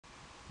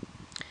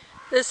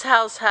This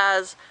house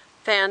has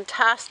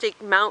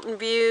fantastic mountain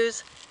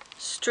views,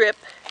 strip,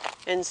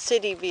 and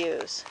city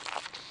views.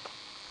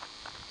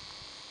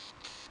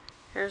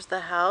 Here's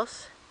the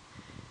house.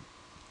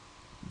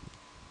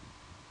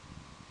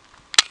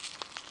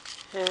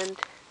 And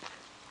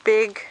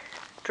big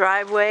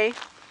driveway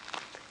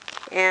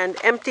and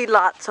empty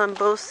lots on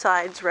both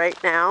sides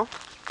right now.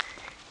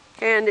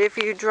 And if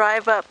you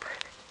drive up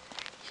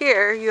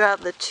here, you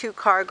have the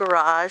 2-car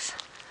garage,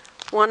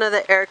 one of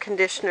the air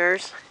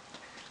conditioners,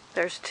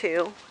 there's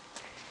 2,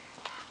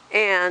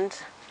 and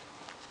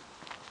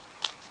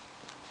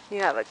you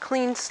have a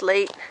clean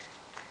slate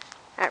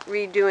at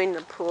redoing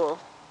the pool.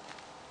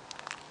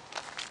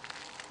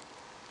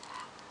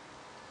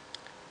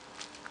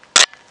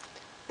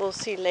 We'll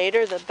see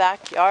later the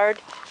backyard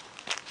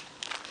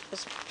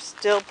is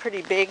still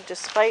pretty big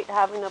despite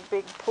having a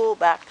big pool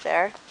back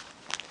there.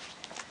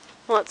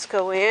 Let's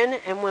go in,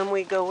 and when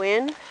we go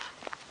in,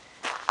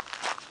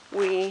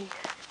 we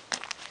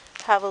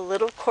have a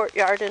little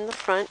courtyard in the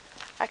front.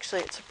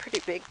 Actually, it's a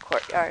pretty big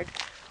courtyard.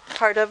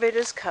 Part of it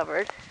is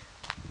covered.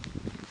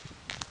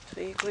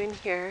 So you go in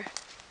here,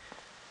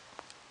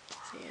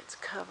 see it's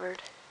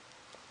covered.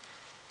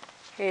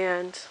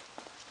 And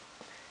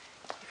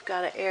you've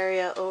got an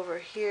area over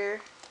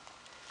here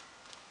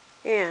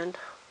and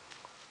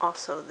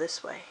also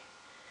this way.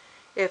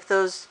 If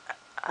those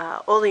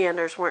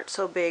oleanders weren't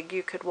so big,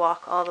 you could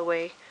walk all the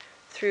way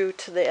through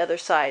to the other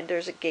side.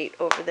 There's a gate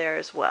over there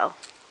as well.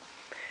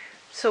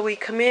 So we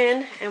come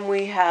in and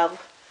we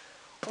have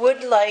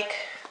wood-like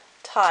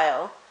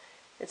tile.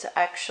 It's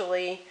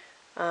actually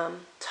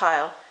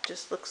tile,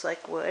 just looks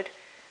like wood.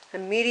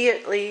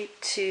 Immediately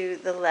to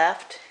the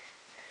left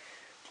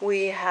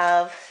we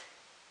have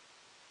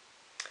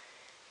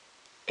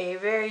a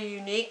very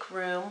unique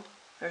room.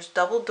 There's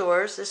double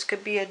doors. This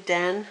could be a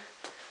den.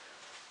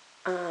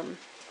 And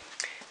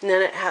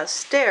then it has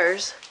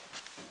stairs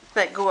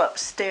that go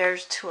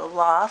upstairs to a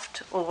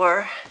loft,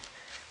 or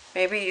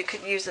maybe you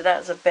could use it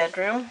as a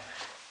bedroom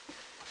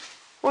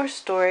or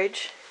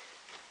storage.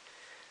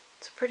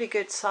 It's a pretty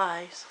good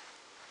size.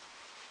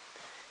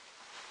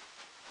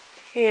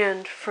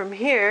 And from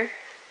here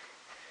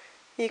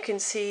you can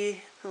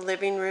see the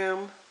living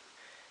room,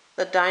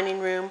 the dining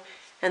room,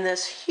 and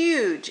this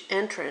huge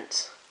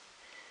entrance.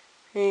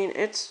 I mean,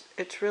 it's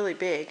really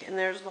big. And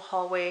there's the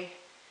hallway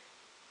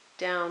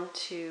down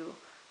to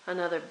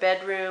another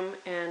bedroom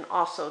and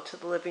also to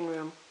the living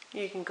room.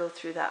 You can go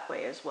through that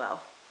way as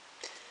well.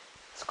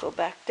 Let's go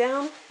back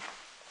down,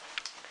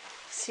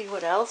 see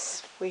what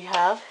else we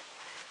have.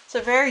 It's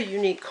a very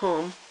unique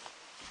home.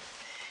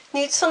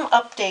 Needs some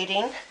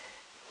updating.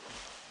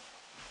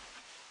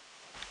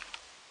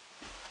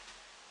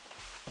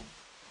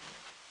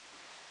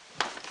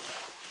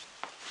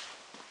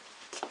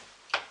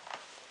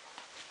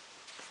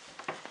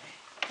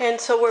 And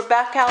so we're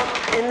back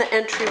out in the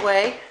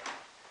entryway.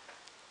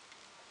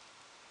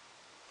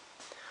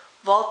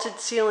 Vaulted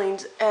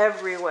ceilings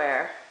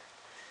everywhere.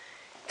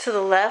 To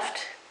the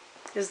left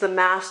is the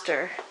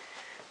master,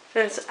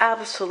 and it's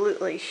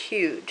absolutely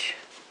huge.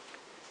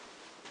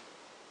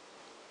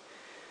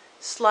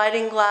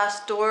 Sliding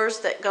glass doors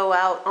that go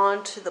out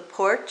onto the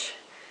porch,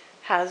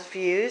 has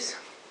views.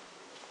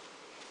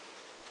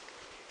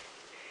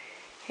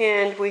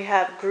 And we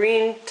have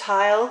green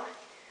tile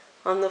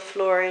on the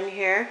floor in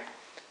here.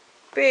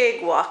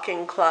 Big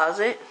walk-in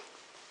closet.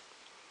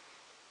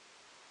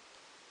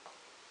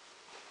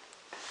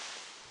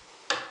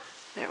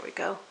 There we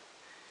go.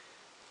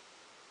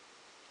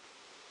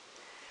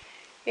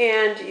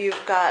 And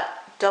you've got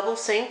double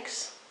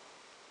sinks,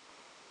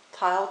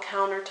 tile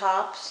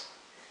countertops,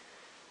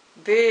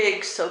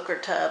 big soaker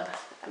tub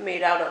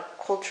made out of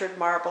cultured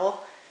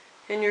marble,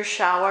 in your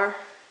shower,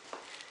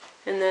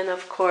 and then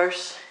of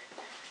course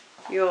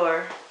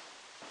your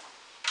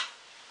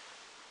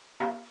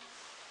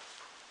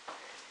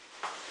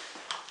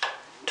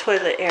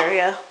toilet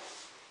area.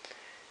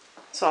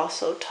 It's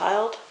also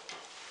tiled.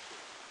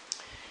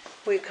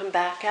 We come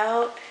back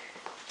out.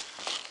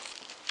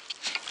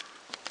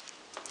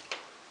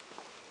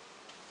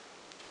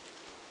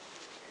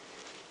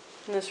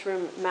 And this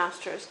room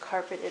master is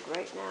carpeted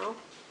right now.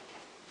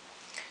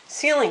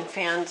 Ceiling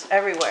fans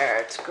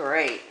everywhere. It's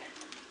great.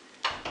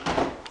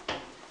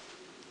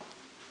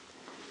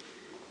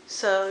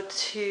 So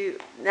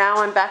now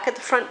I'm back at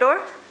the front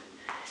door.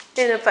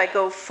 And if I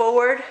go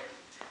forward,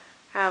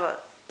 I have a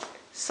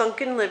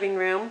sunken living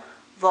room,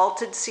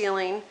 vaulted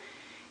ceiling,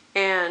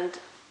 and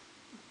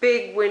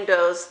big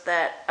windows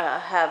that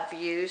have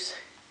views.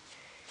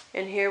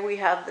 And here we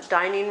have the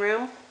dining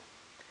room,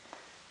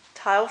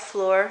 tile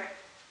floor.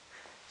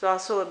 There's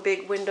also a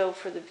big window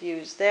for the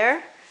views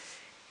there.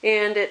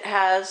 And it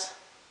has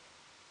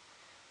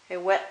a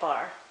wet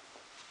bar.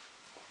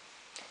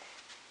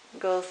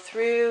 Go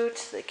through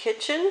to the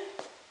kitchen.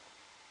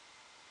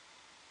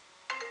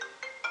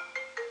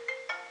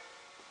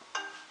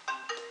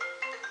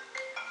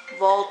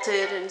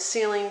 Vaulted and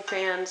ceiling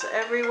fans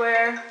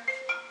everywhere.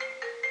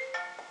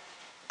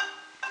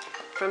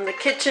 From the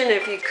kitchen,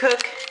 if you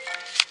cook,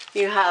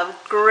 you have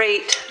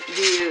great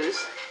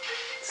views.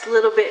 It's a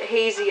little bit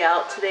hazy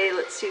out today.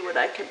 Let's see what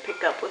I can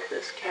pick up with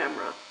this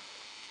camera.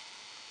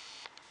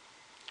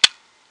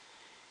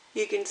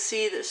 You can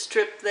see the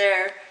strip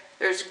there.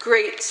 There's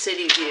great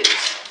city views.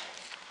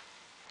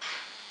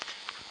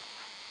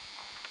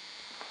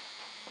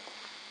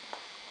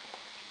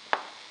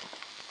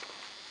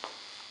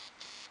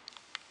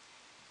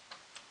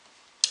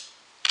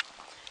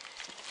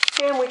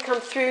 And we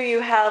come through, you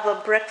have a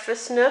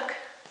breakfast nook.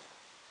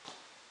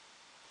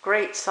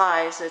 Great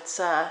size, it's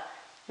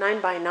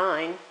 9 by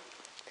 9.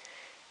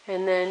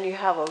 And then you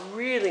have a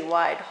really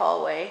wide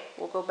hallway.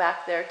 We'll go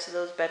back there to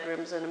those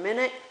bedrooms in a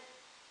minute.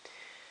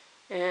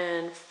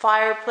 And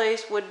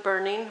fireplace, wood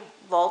burning,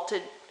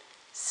 vaulted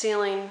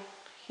ceiling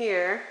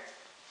here.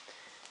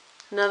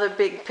 Another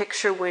big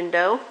picture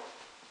window.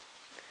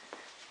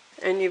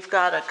 And you've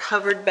got a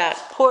covered back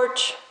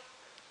porch.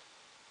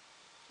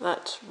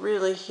 That's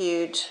really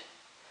huge.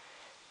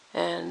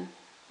 And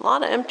a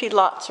lot of empty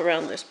lots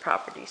around this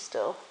property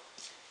still.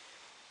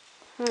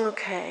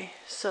 Okay,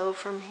 so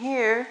from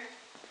here,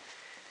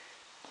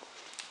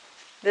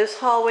 this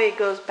hallway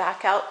goes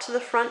back out to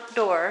the front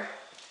door.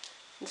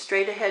 And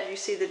straight ahead you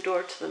see the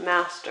door to the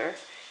master.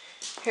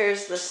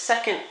 Here's the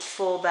second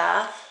full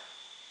bath.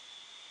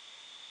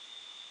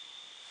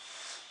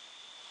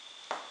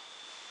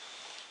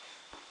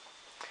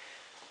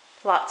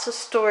 Lots of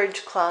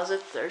storage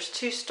closets. There's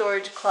 2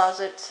 storage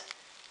closets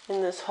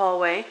in this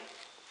hallway.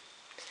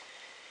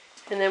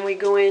 And then we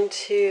go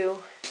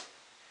into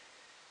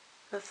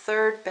the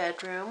 3rd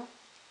bedroom,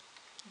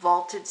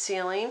 vaulted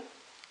ceiling.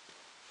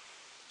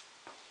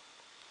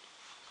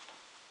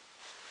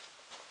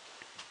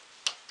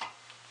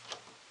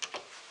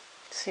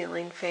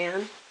 Ceiling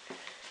fan.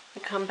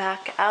 We come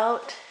back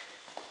out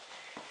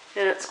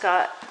and it's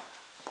got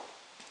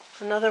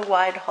another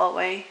wide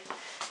hallway.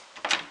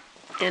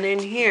 And in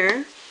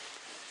here,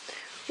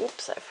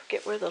 whoops, I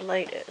forget where the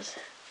light is.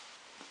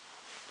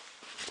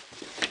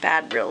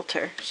 Bad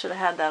realtor, should have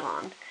had that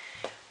on.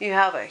 You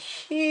have a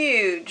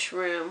huge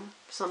room,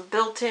 some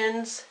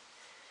built-ins,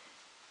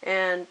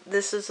 and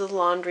this is a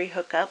laundry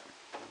hookup.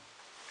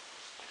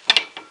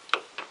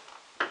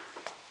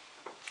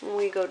 And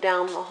we go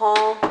down the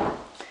hall.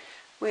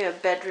 We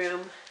have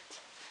bedroom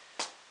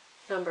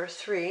number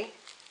 3.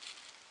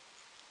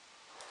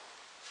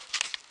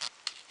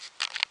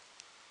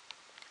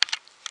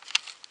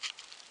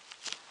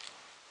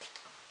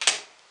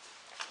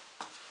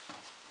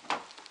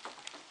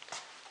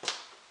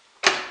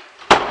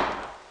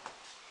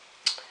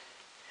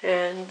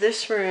 And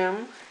this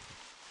room,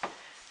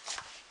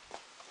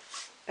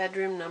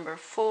 bedroom number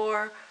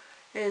 4,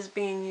 is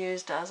being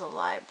used as a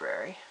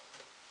library.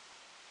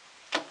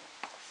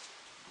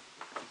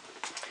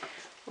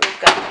 We've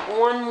got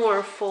one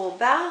more full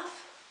bath.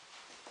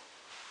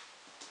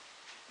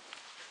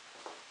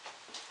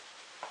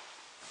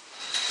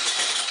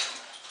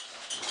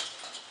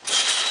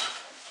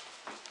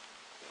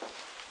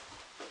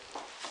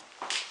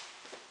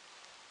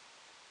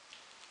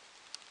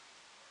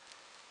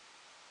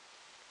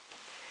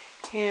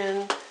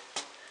 And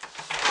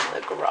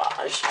the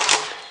garage.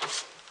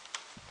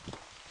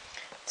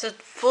 It's a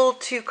full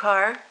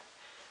 2-car.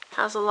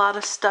 Has a lot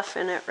of stuff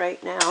in it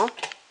right now.